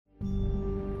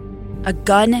a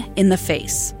gun in the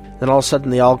face. Then all of a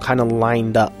sudden they all kind of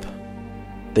lined up.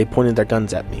 They pointed their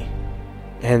guns at me.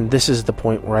 And this is the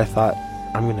point where I thought,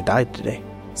 I'm going to die today.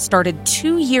 Started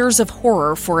 2 years of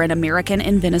horror for an American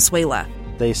in Venezuela.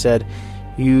 They said,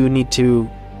 you need to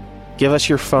give us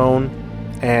your phone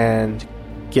and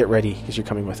get ready because you're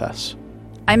coming with us.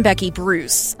 I'm Becky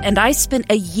Bruce, and I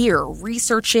spent a year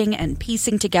researching and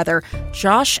piecing together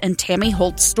Josh and Tammy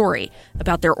Holt's story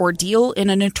about their ordeal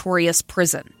in a notorious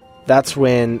prison. That's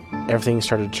when everything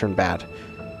started to turn bad.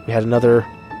 We had another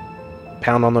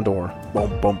pound on the door.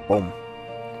 Boom, boom, boom.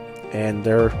 And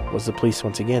there was the police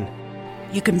once again.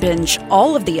 You can binge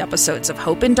all of the episodes of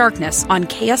Hope in Darkness on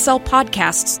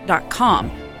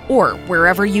KSLpodcasts.com or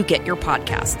wherever you get your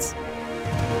podcasts.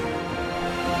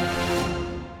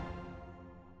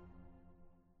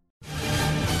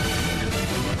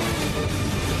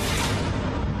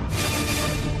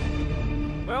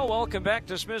 Welcome back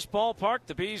to Smith's Ballpark.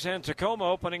 The Bees and Tacoma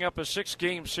opening up a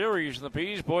 6-game series. And the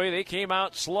Bees, boy, they came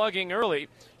out slugging early,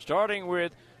 starting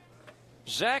with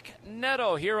Zach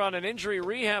Neto here on an injury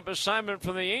rehab assignment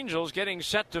from the Angels, getting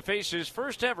set to face his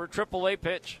first ever AAA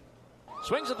pitch.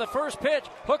 Swings at the first pitch,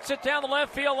 hooks it down the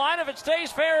left field line. If it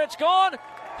stays fair, it's gone.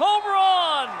 Home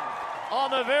run! On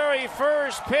the very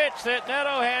first pitch that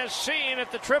Neto has seen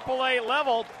at the AAA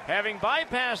level, having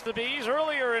bypassed the Bees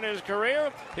earlier in his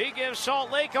career, he gives Salt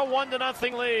Lake a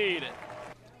 1-0 lead.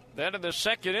 Then in the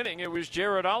second inning, it was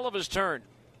Jared Oliva's turn.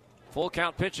 Full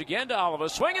count pitch again to Oliva.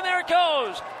 Swing, and there it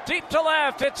goes. Deep to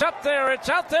left. It's up there. It's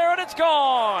out there, and it's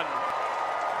gone.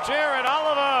 Jared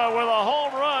Oliva with a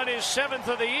home run, his 7th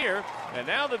of the year. And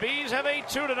now the Bees have a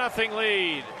 2-0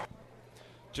 lead.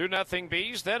 2-0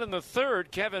 Bees. Then in the third,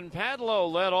 Kevin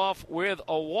Padlow led off with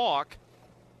a walk.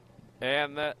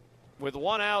 And with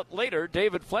one out later,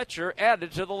 David Fletcher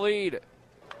added to the lead.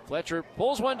 Fletcher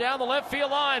pulls one down the left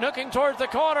field line, hooking towards the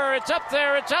corner. It's up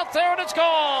there, it's out there, and it's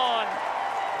gone.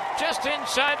 Just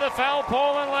inside the foul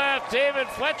pole and left. David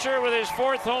Fletcher with his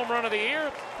 4th home run of the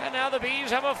year. And now the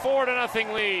Bees have a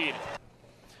 4-0 lead.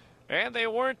 And they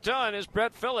weren't done as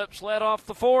Brett Phillips led off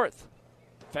the 4th.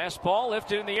 Fastball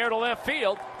lifted in the air to left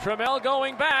field. Trammell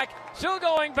going back, still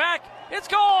going back. It's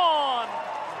gone!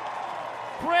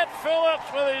 Brett Phillips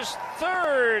with his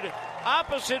 3rd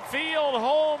opposite field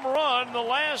home run the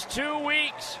last 2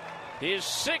 weeks. His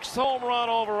 6th home run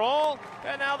overall.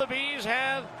 And now the Bees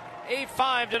have a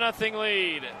 5-0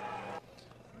 lead.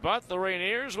 But the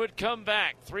Rainiers would come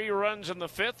back. 3 runs in the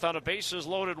 5th on a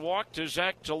bases-loaded walk to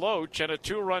Zach Deloach and a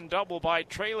 2-run double by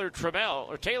Taylor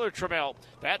Trammell.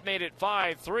 That made it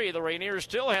 5-3. The Rainiers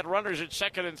still had runners at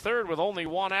second and third with only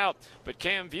one out. But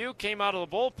Cam View came out of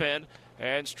the bullpen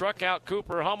and struck out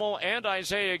Cooper Hummel and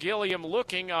Isaiah Gilliam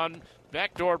looking on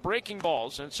backdoor breaking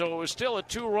balls. And so it was still a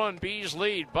 2-run Bees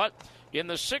lead. But in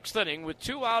the 6th inning, with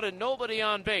 2 out and nobody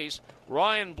on base,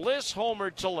 Ryan Bliss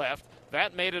homered to left.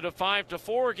 That made it a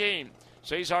 5-4 game.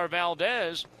 Cesar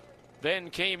Valdez then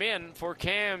came in for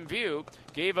Cam View,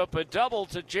 gave up a double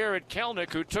to Jared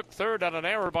Kelnick, who took third on an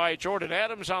error by Jordan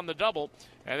Adams on the double,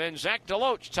 and then Zach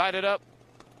Deloach tied it up.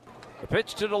 The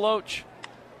pitch to Deloach.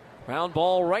 Ground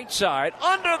ball right side,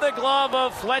 under the glove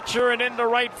of Fletcher and into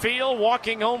right field.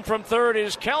 Walking home from third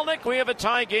is Kelnick. We have a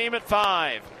tie game at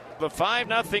 5. The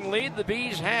 5-0 lead the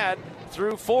Bees had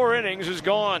through 4 innings is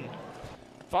gone.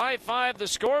 5-5 the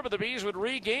score, but the Bees would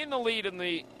regain the lead in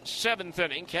the 7th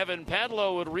inning. Kevin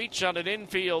Padlow would reach on an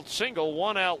infield single.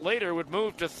 1 out later would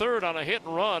move to third on a hit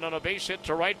and run on a base hit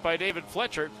to right by David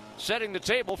Fletcher, setting the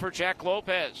table for Jack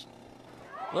Lopez.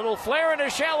 Little flare into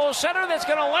shallow center that's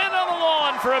going to land on the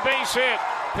lawn for a base hit.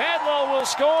 Padlow will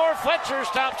score. Fletcher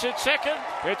stops at second.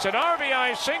 It's an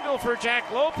RBI single for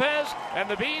Jack Lopez, and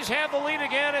the Bees have the lead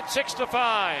again at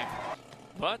 6-5.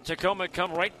 But Tacoma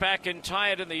come right back and tie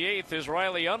it in the 8th as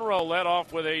Riley Unruh led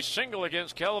off with a single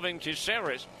against Kelvin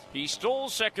Caceres. He stole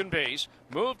second base,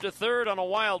 moved to third on a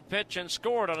wild pitch, and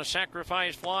scored on a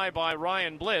sacrifice fly by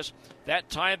Ryan Bliss. That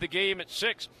tied the game at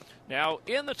 6. Now,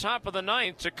 in the top of the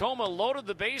 9th, Tacoma loaded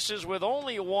the bases with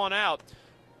only 1 out.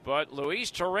 But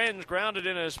Luis Torrens grounded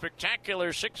in a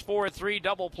spectacular 6-4-3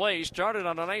 double play. Started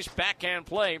on a nice backhand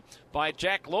play by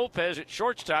Jack Lopez at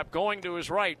shortstop, going to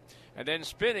his right. And then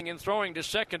spinning and throwing to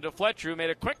second to Fletcher, who made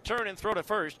a quick turn and throw to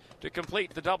first to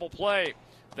complete the double play.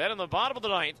 Then in the bottom of the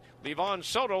 9th, Livan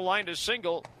Soto lined a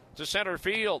single to center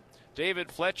field.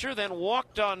 David Fletcher then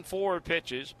walked on 4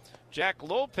 pitches. Jack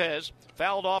Lopez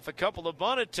fouled off a couple of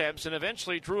bunt attempts and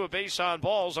eventually drew a base on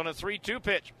balls on a 3-2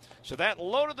 pitch. So that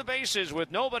loaded the bases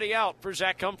with nobody out for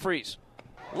Zach Humphreys.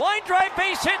 Line drive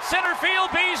base hit center field.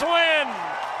 Bees win.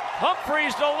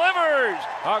 Humphreys delivers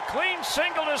a clean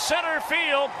single to center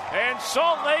field, and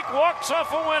Salt Lake walks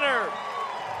off a winner.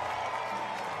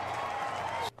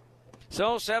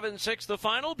 So 7-6 the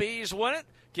final. Bees win it.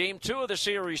 Game 2 of the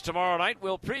series tomorrow night.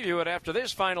 We'll preview it after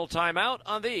this final timeout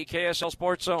on the KSL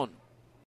Sports Zone.